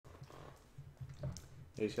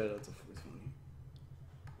Hey, shout out to 420.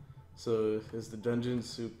 So, is the dungeon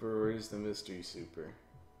super or is the mystery super?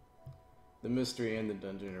 The mystery and the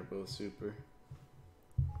dungeon are both super.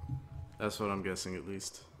 That's what I'm guessing, at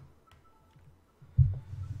least.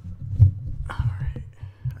 Alright.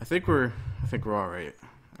 I think we're alright.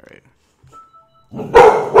 Alright.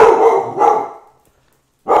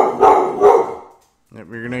 Yeah,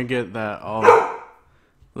 we're gonna get that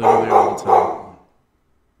literally all the time.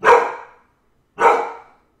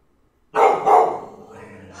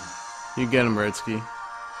 You get him, Redsky.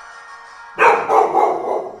 Alright,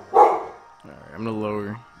 I'm gonna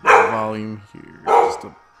lower the volume here just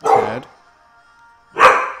a tad.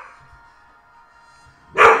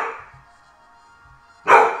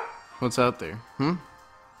 What's out there?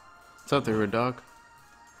 What's out there, red dog?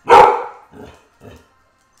 What are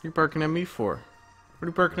you barking at me for? What are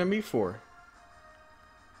you barking at me for?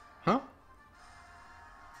 Huh?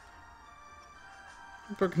 What are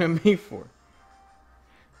you barking at me for?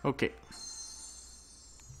 Okay.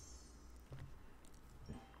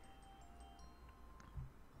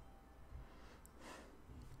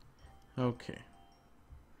 Okay.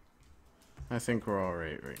 I think we're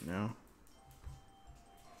alright right now.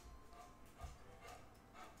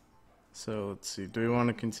 So, let's see. Do we want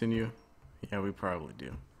to continue? Yeah, we probably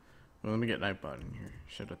do. Well, let me get Nightbot in here.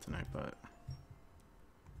 Shout out to Nightbot.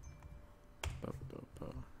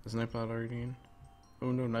 Is Nightbot already in?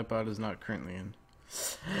 Oh no, Nightbot is not currently in.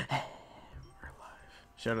 We're live.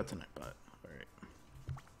 Shout out to Nightbot. Alright.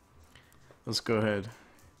 Let's go ahead.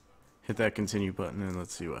 Hit that continue button and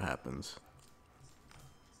let's see what happens.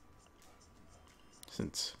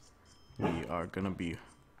 Since we are gonna be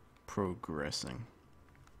progressing.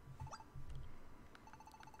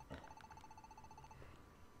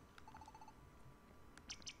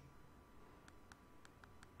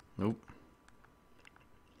 Nope.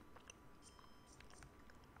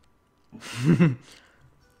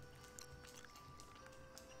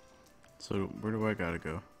 So, where do I gotta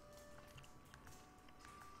go?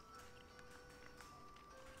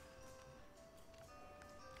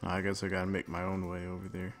 I guess I gotta make my own way over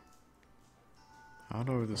there. I don't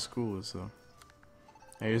know where the school is, though.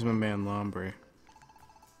 Hey, here's my man, Lombre.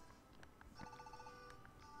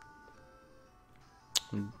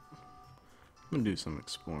 I'm gonna do some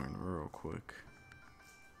exploring real quick.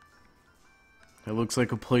 It looks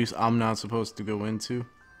like a place I'm not supposed to go into.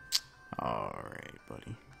 Alright,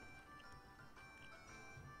 buddy.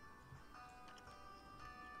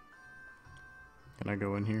 Can I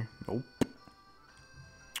go in here? Nope.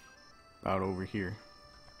 About over here.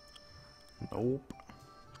 Nope.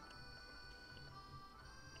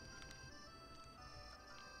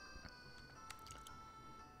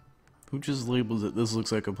 Who just labels it? This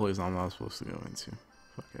looks like a place I'm not supposed to go into.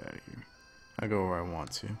 Fuck out of here. I go where I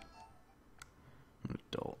want to. I'm an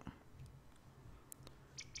adult.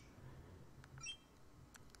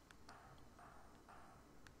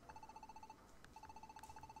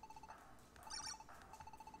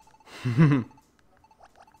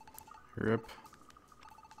 Rip.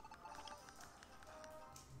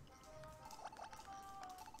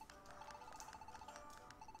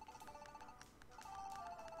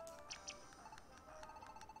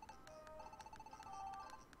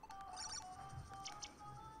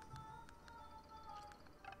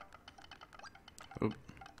 Oh,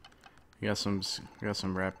 we got some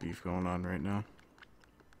rap beef going on right now.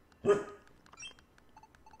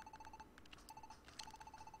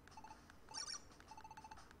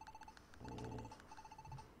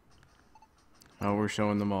 Oh, we're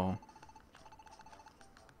showing them all.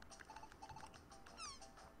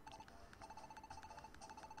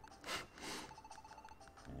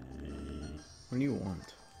 What do you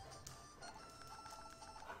want?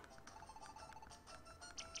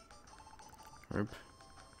 Rip.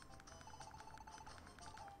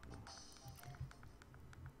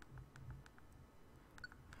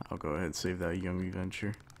 I'll go ahead and save that young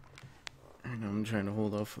adventure. And I'm trying to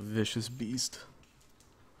hold off a vicious beast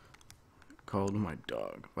called my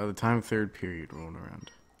dog. By the time third period rolled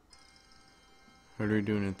around. What are we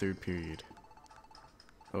doing in third period?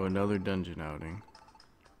 Oh, another dungeon outing.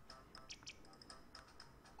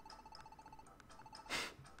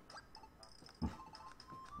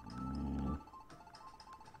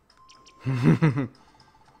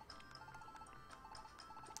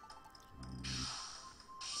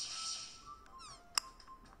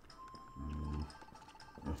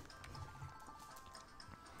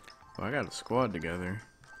 Well, I got a squad together.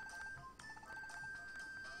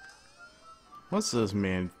 What's this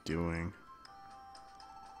man doing?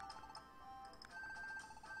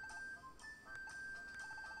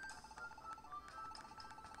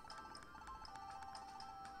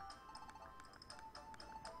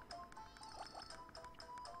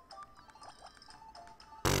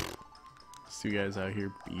 Two guys out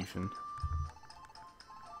here beefing.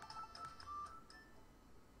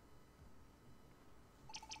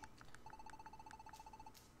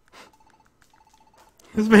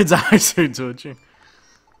 This man's eyes are twitching.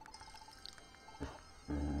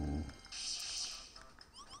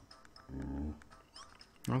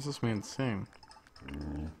 What's this man saying?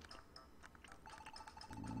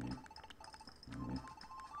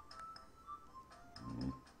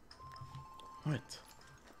 What?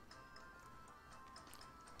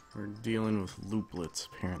 We're dealing with looplets,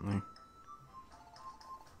 apparently.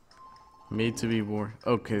 Made to be war.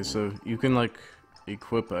 Okay, so you can, like,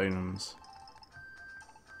 equip items.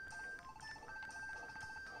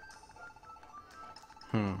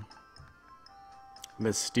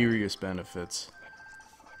 Mysterious benefits.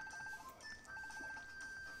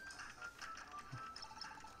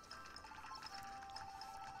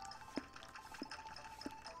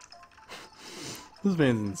 This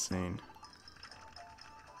man's insane.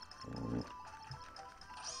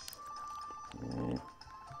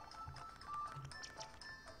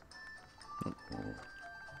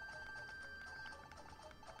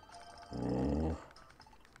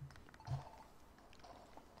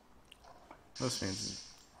 This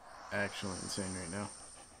man's actually insane right now.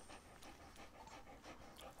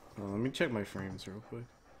 Well, let me check my frames real quick.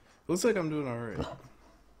 Looks like I'm doing alright.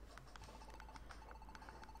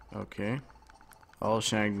 Okay. All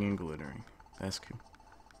shiny and glittering. That's cool.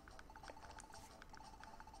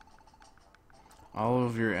 All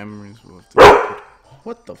of your emeries will have to...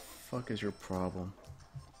 What the fuck is your problem?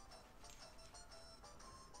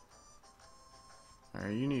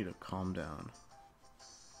 Alright, you need to calm down.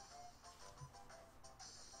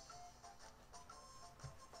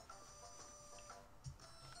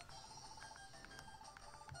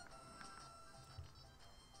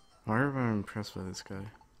 Why am I impressed by this guy?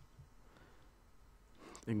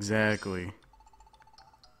 Exactly.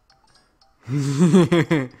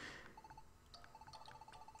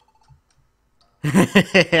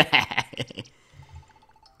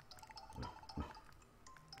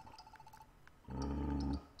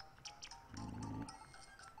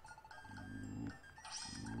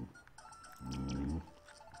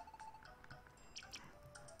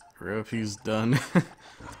 If he's done.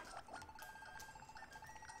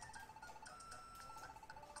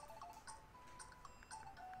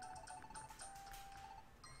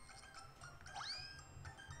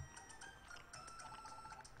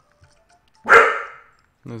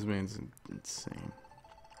 This man's insane.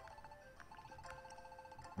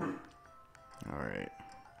 Alright.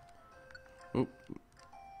 Oop.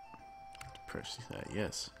 Press that,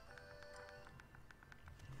 yes.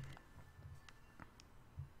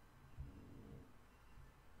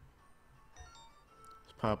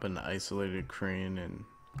 Let's pop an isolated crane and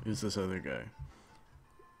who's this other guy?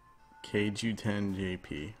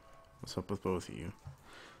 KG10JP. What's up with both of you?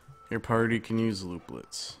 Your party can use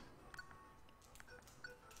looplets.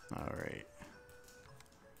 Alright.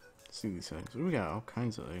 See these items. We got all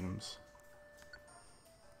kinds of items.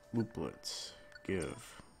 Looplets.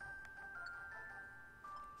 Give.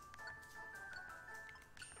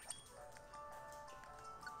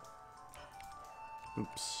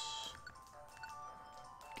 Oops.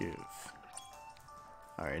 Give.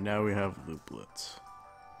 Alright, now we have looplets.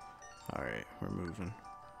 Alright, we're moving.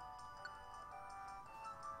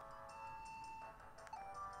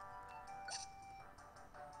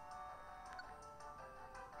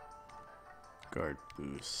 Guard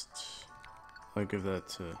boost. I'll give that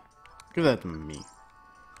to me.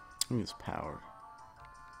 Use power.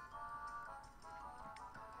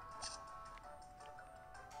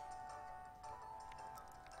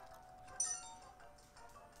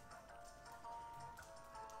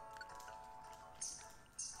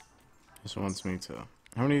 This wants me to.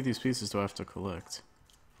 How many of these pieces do I have to collect?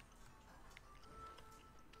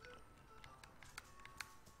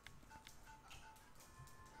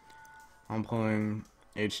 I'm playing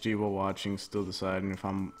HD while watching, still deciding if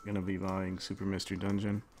I'm gonna be buying Super Mystery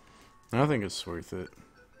Dungeon. And I think it's worth it.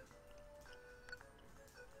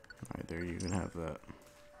 Alright, there you can have that.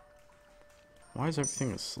 Why is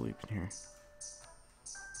everything asleep in here?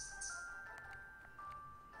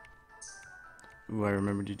 Ooh, I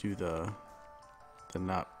remember to do the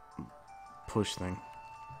not push thing.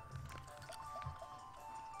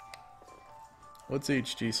 What's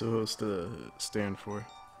HG supposed to stand for?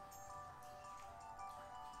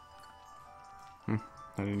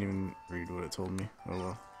 I didn't even read what it told me. Oh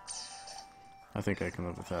well. I think I can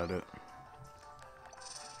live without it.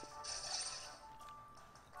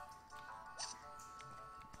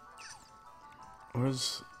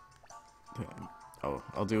 Where's... Oh,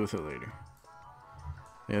 I'll deal with it later.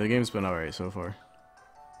 Yeah, the game's been alright so far.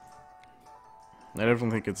 I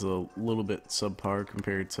definitely think it's a little bit subpar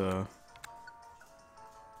compared to...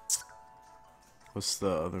 What's the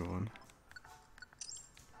other one?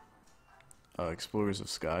 Explorers of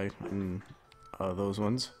Sky and those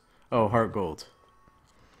ones. Oh, Heart Gold.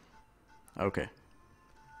 Okay.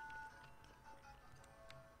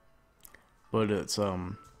 But it's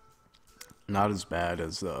not as bad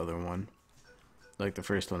as the other one. Like the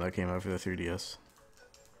first one that came out for the 3DS.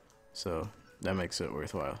 So that makes it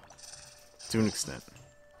worthwhile. To an extent.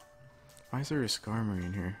 Why is there a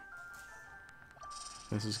Skarmory here?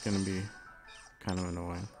 This is gonna be kind of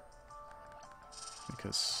annoying.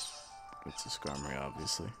 Because it's a Skarmory,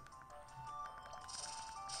 obviously.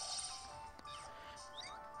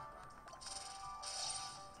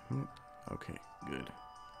 Okay, good.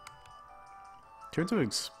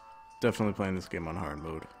 Turtwig's definitely playing this game on hard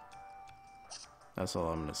mode. That's all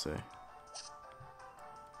I'm gonna say.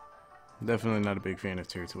 Definitely not a big fan of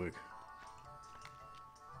Turtwig.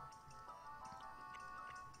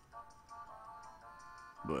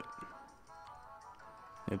 But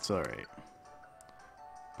it's alright.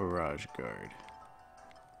 Barrage Guard.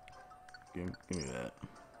 Give me that.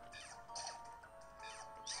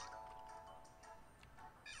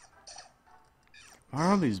 Why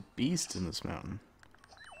are all these beasts in this mountain?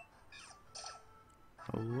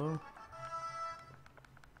 Hello?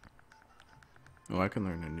 Oh, I can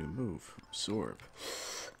learn a new move. Absorb.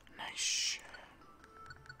 Nice.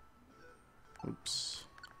 Oops.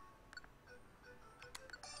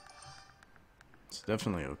 It's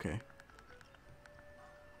definitely okay.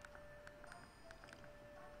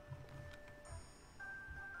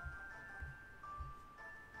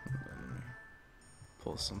 Let me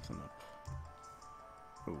pull something up.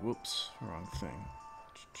 Oh, whoops. Wrong thing.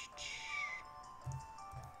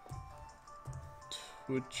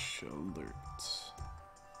 Twitch alerts.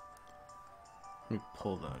 Let me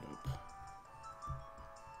pull that up.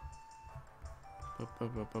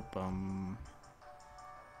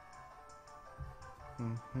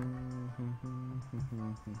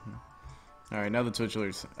 Alright, now the Twitch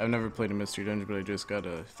alerts. I've never played a Mystery Dungeon, but I just got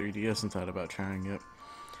a 3DS and thought about trying it.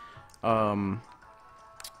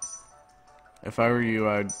 If I were you,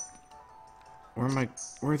 I'd... Where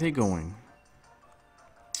are they going?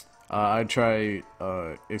 I'd try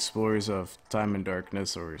Explorers of Time and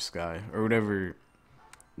Darkness or Sky, or whatever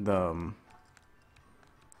the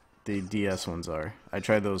DS ones are. I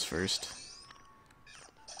tried those first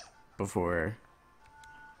before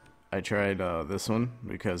I tried this one,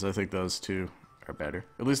 because I think those two are better.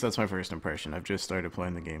 At least that's my first impression. I've just started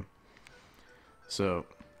playing the game. So,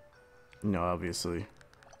 you know, obviously,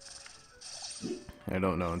 I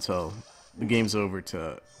don't know until the game's over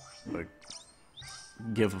to, like,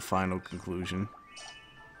 give a final conclusion.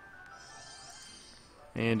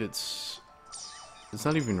 And it's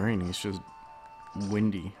not even raining, it's just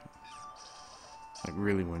windy. Like,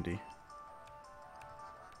 really windy.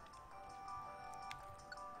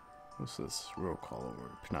 What's this? Roll call over.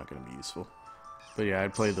 Not gonna be useful. But yeah,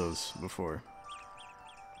 I'd play those before.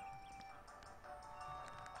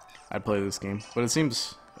 I'd play this game. But it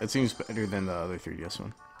seems better than the other 3DS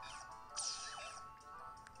one.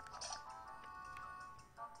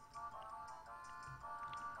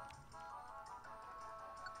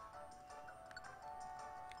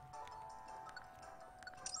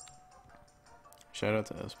 Shout out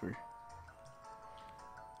to Esper.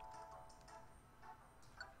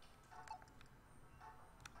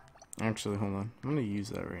 Actually, hold on. I'm gonna use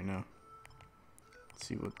that right now. Let's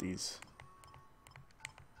see what these...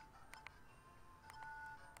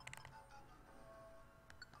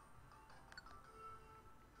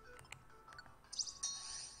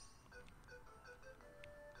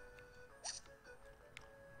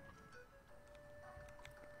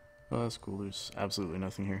 Oh, that's cool. There's absolutely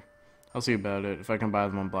nothing here. I'll see about it if I can buy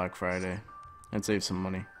them on Black Friday and save some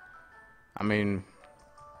money. I mean,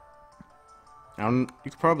 you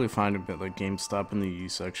could probably find them at like GameStop in the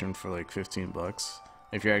used section for like 15 bucks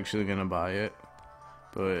if you're actually gonna buy it.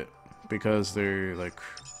 But because they're like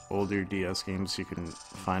older DS games, you can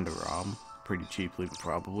find a ROM pretty cheaply,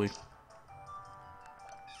 probably.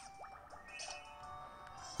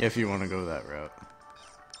 If you want to go that route.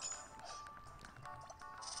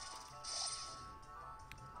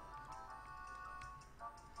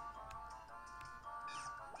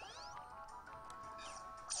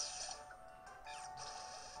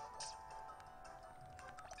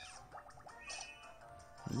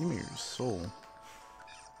 Give me your soul.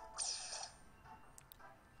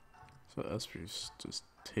 So Esper's just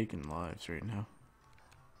taking lives right now.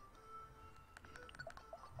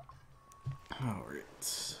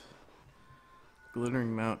 Alright.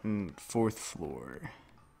 Glittering Mountain, 4th floor.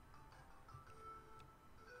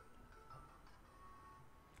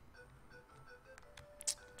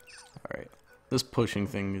 Alright. This pushing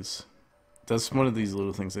thing is... That's one of these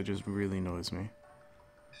little things that just really annoys me.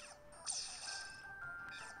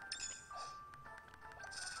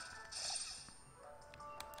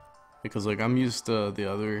 Because, like, I'm used to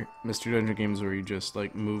the other Mystery Dungeon games where you just,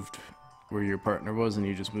 like, moved where your partner was and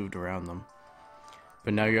you just moved around them.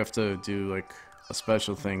 But now you have to do, like, a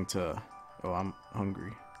special thing to... Oh, I'm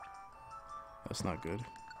hungry. That's not good.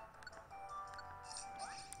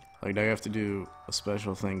 Like, now you have to do a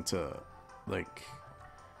special thing to, like,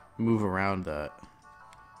 move around that.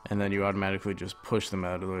 And then you automatically just push them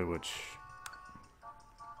out of the way, which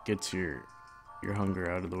gets your hunger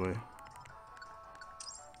out of the way.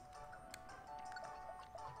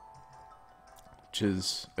 Which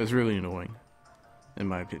is really annoying, in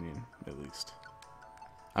my opinion, at least.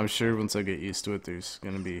 I'm sure once I get used to it, there's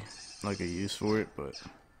gonna be like a use for it, but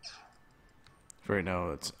for right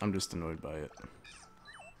now, I'm just annoyed by it.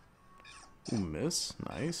 Ooh, miss,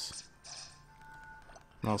 nice.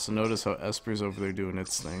 And also notice how Esper's over there doing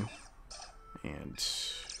its thing, and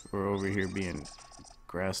we're over here being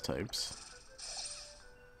grass types.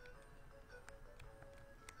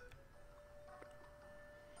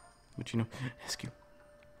 But you know, ask you.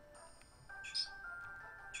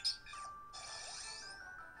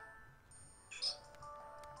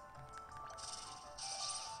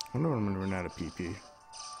 I wonder when I'm gonna run out of PP.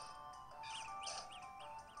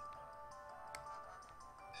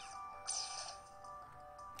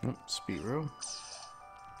 Oh, Spearow.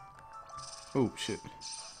 Oh shit.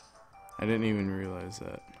 I didn't even realize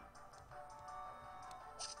that.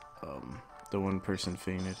 The one person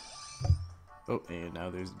fainted. Oh, and now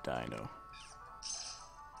there's Dino.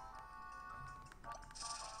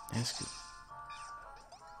 That's good.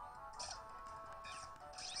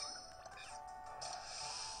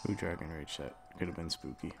 Ooh, Dragon Rage, that could have been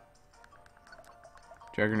spooky.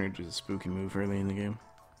 Dragon Rage is a spooky move early in the game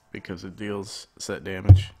because it deals set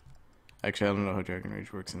damage. Actually, I don't know how Dragon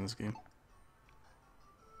Rage works in this game.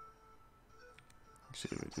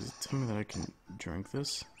 Actually, wait, does it tell me that I can drink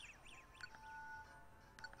this?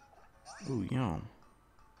 Ooh, yum.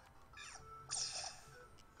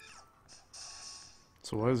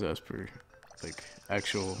 So why is Esper, like,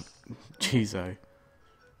 actual cheese eye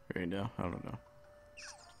right now? I don't know.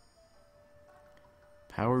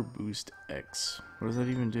 Power Boost X. What does that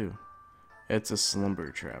even do? It's a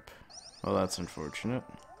slumber trap. Well, that's unfortunate.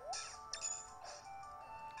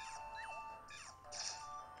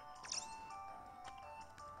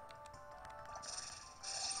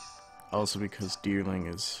 Also because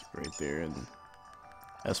Deerling is right there and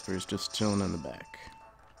Esper's just chilling in the back.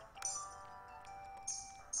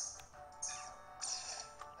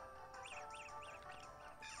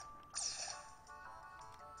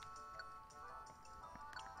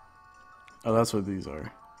 Oh, that's what these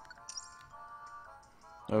are.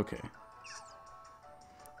 Okay.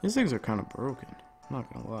 These things are kind of broken. I'm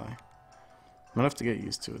not gonna lie. I'm gonna have to get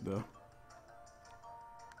used to it though.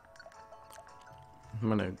 I'm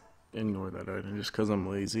gonna ignore that item just because I'm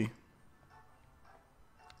lazy.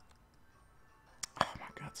 Oh my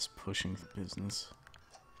god, this pushing the business.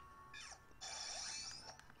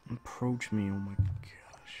 Approach me, oh my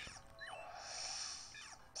gosh.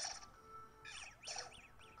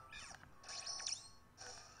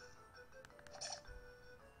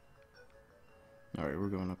 Alright, we're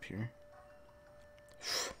going up here.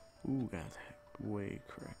 Ooh, got that way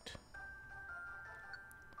correct.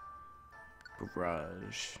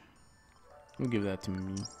 Barrage. We'll give that to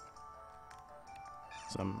me.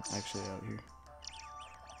 So I'm actually out here.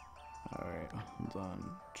 Alright, hold on.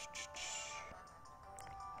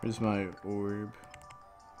 Here's my orb.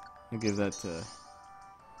 I'll give that to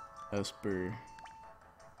Esper.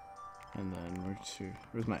 And then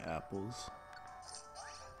where's my apples?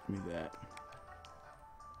 Give me that.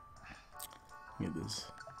 Look at this.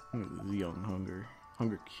 Look at this young hunger.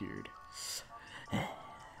 Hunger cured.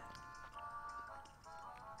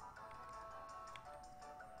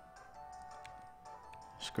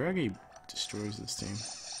 Scraggy destroys this team.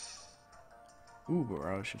 Ooh,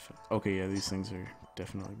 barrage effect. Okay, yeah, these things are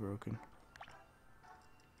definitely broken.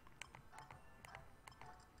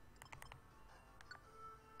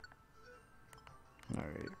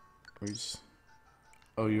 Alright. Where's...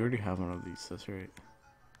 Oh, you already have one of these, that's right.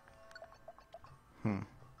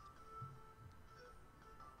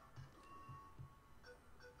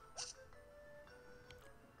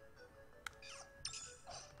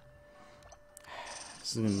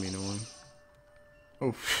 This is gonna be annoying.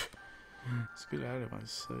 Oh, let's get out of my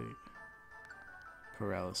sight.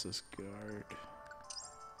 Paralysis guard.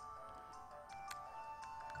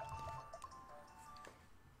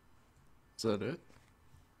 Is that it?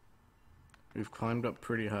 We've climbed up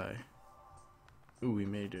pretty high. Ooh, we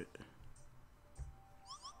made it.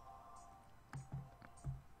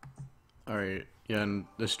 Alright, yeah, and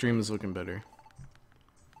the stream is looking better.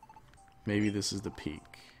 Maybe this is the peak.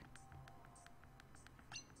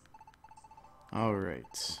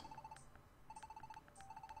 Alright.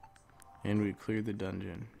 And we cleared the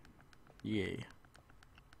dungeon. Yay.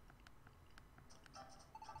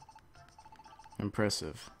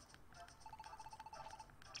 Impressive.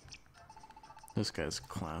 This guy's a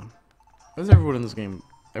clown. Why is everyone in this game?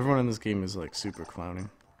 Everyone in this game is like super clowning.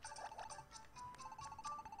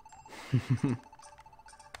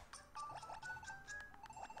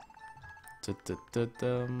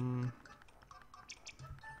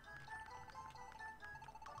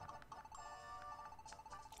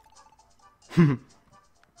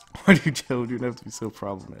 Why do you children have to be so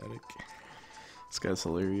problematic? This guy's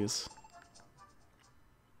hilarious.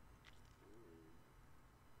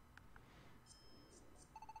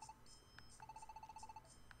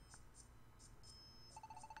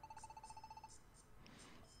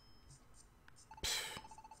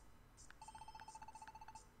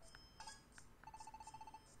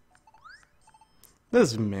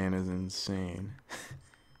 This man is insane.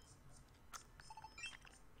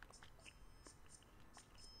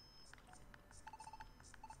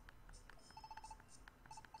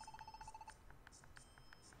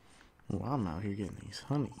 Well, I'm out here getting these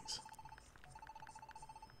honeys.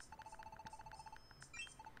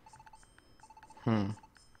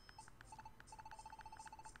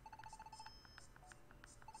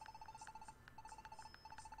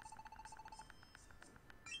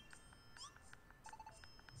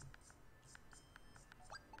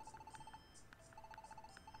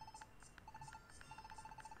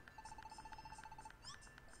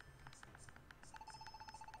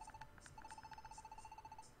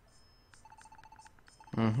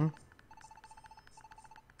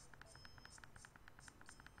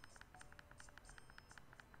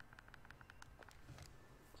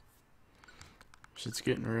 Shit's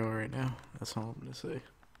getting real right now. That's all I'm gonna say.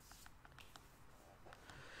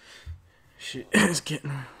 Shit is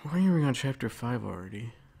getting. Why are you on chapter 5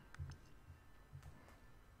 already?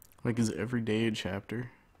 Like, is every day a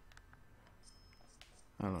chapter?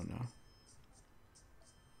 I don't know.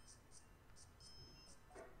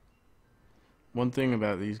 One thing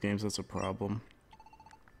about these games that's a problem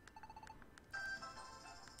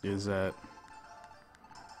is that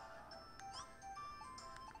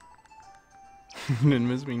didn't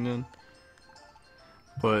miss me none.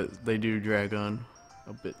 But they do drag on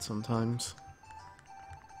a bit sometimes.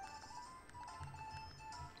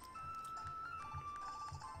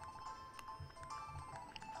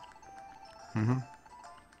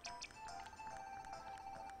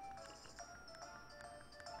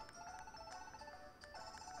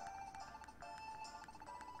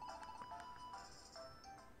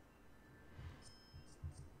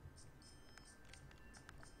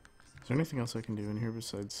 Is there anything else I can do in here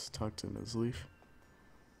besides talk to Nuzleaf?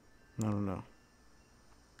 I don't know.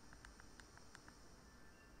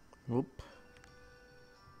 Whoop.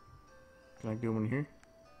 Can I go in here?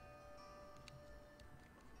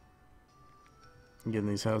 Again,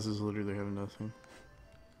 these houses literally have nothing.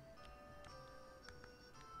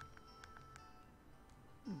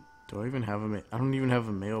 Do I even have a I don't even have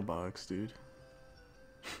a mailbox, dude.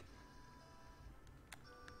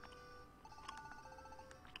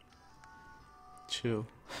 Chill.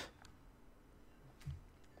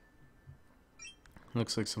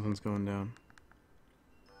 Looks like something's going down.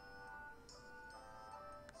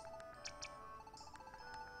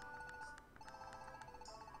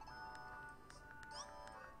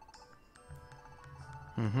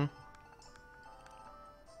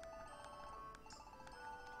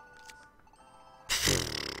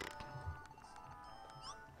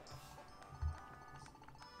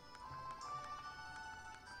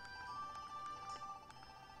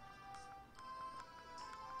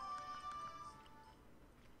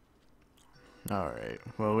 Alright,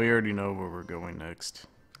 well, we already know where we're going next.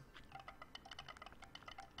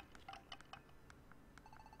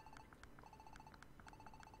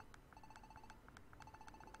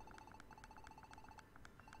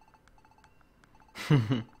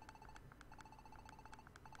 Oh,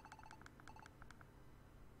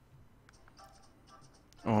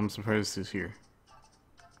 I'm surprised he's here.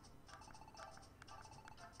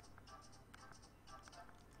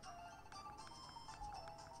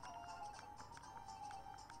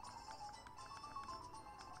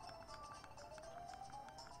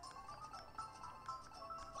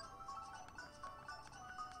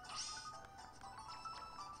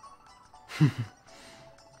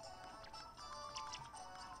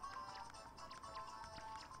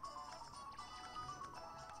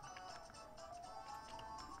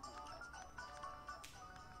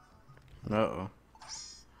 Uh-oh.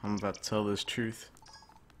 I'm about to tell this truth.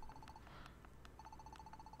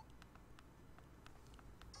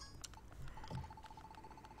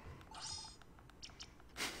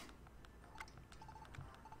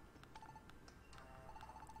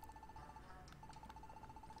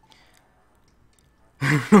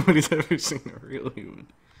 Nobody's ever seen a real human.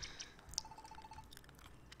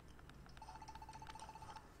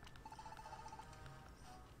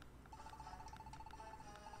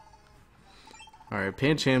 Alright,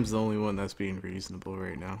 Pancham's the only one that's being reasonable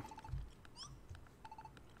right now.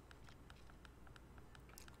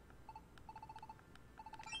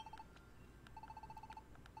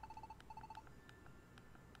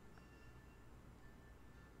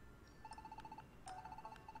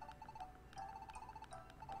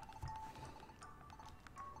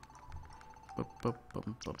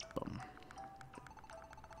 Bum.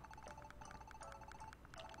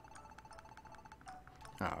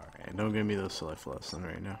 Alright, don't give me this life lesson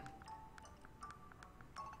right now.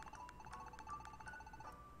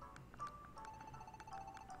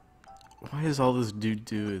 Why is all this dude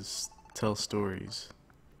do is tell stories?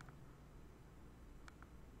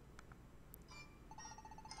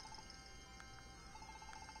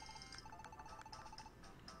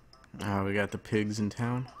 Ah, we got the pigs in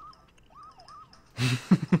town.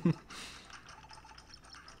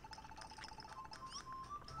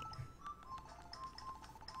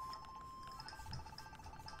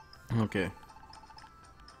 Okay.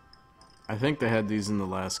 I think they had these in the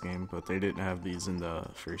last game, but they didn't have these in the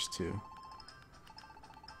first two.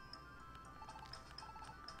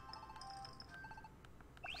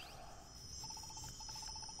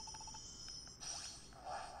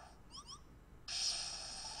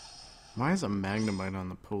 Why is a Magnemite on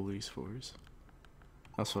the police force?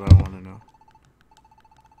 That's what I want to know.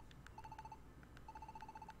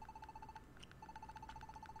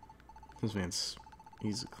 This man's...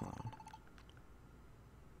 he's a clown.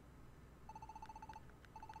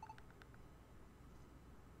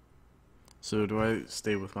 So do I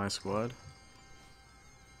stay with my squad?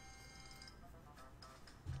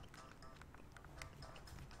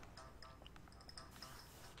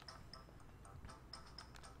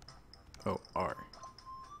 Oh, R.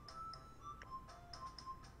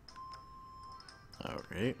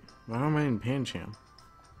 Alright. Why am I in Pancham?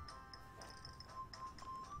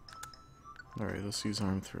 Alright, let's use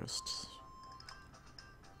arm thrusts.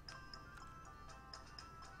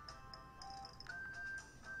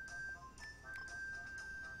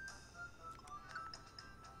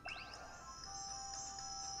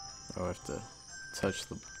 Oh, I have to touch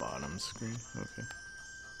the bottom screen. Okay.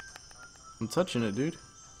 I'm touching it, dude.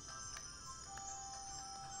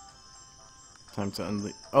 Time to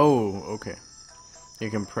unleash. Oh, okay. You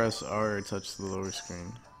can press R or touch the lower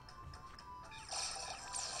screen.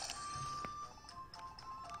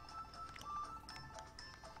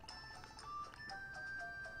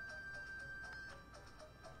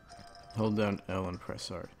 Hold down L and press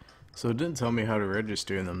R. So it didn't tell me how to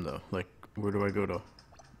register them though. Like, where do I go to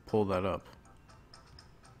pull that up?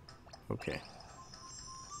 Okay.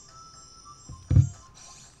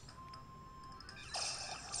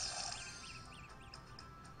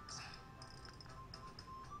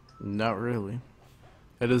 Not really.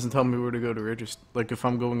 It doesn't tell me where to go to register. Like, if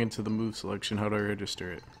I'm going into the move selection, how do I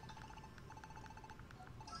register it?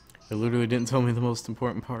 It literally didn't tell me the most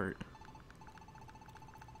important part.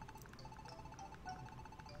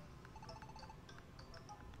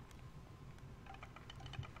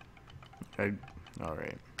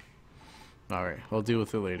 Alright. Alright, I'll deal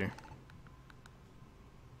with it later.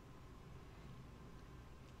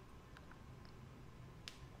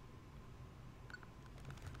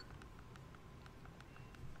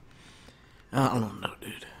 I don't know.